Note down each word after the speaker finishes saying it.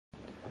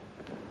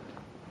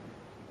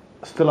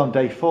still on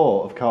day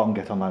 4 of Carlton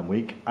Get Online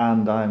Week,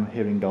 and I'm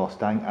here in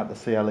Garstang at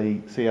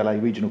the CLA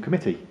Regional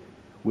Committee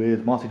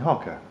with Martin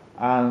Harker.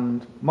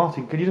 And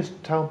Martin, can you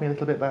just tell me a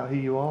little bit about who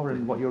you are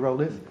and what your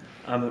role is?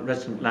 I'm a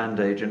resident land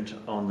agent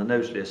on the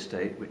Knowsley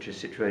estate, which is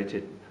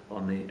situated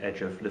on the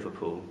edge of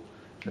Liverpool,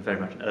 very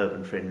much an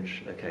urban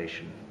fringe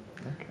location.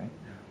 Okay,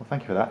 well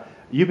thank you for that.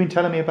 You've been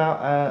telling me about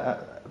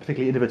a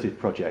particularly innovative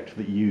project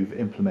that you've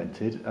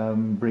implemented,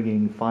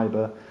 bringing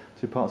fibre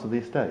to parts of the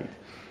estate.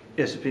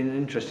 Yes, it's been an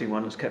interesting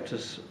one. It's kept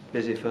us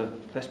busy for the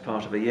best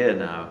part of a year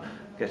now.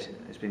 It's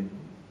been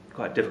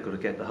quite difficult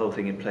to get the whole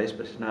thing in place,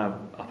 but it's now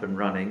up and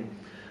running.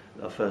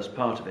 Our first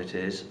part of it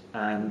is,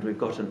 and we've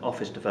got an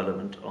office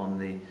development on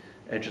the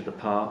edge of the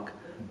park,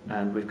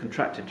 and we've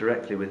contracted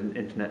directly with an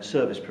internet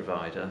service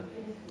provider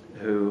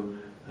who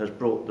has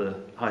brought the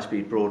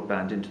high-speed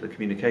broadband into the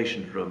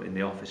communications room in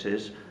the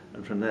offices,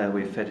 and from there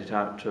we've fed it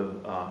out to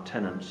our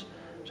tenants.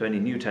 So any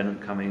new tenant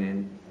coming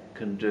in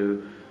can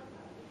do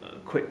a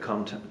quick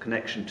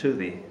connection to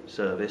the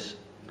service.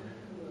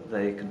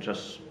 They can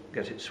just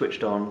get it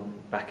switched on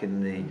back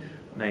in the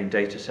main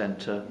data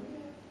centre,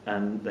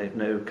 and they've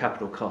no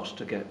capital cost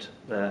to get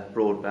their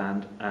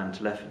broadband and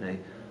telephony,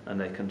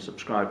 and they can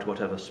subscribe to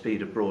whatever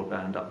speed of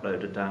broadband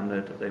upload and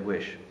download that they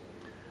wish.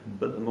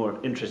 But the more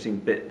interesting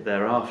bit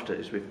thereafter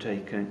is we've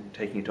taken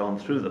it on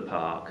through the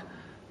park,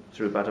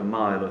 through about a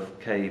mile of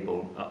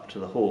cable up to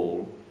the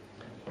hall,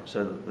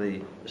 so that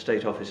the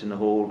estate office in the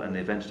hall and the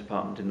events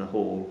department in the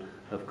hall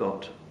have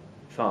got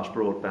fast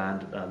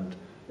broadband, and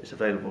it's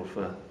available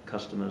for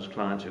customers,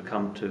 clients who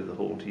come to the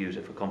hall to use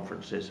it for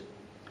conferences.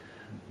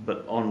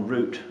 But en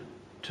route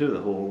to the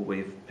hall,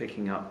 we're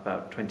picking up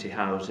about 20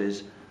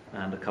 houses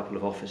and a couple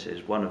of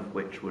offices, one of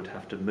which would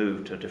have to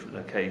move to a different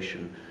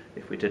location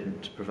if we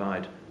didn't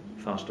provide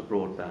faster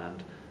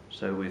broadband.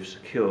 So we've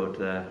secured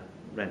their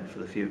rent for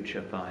the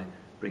future by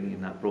bringing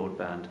in that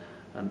broadband,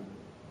 and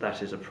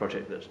that is a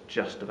project that's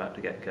just about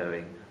to get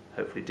going.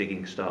 Hopefully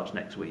digging starts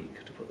next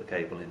week to put the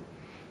cable in.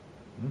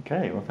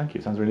 Okay, well thank you.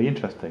 It sounds really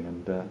interesting,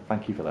 and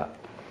thank you for that.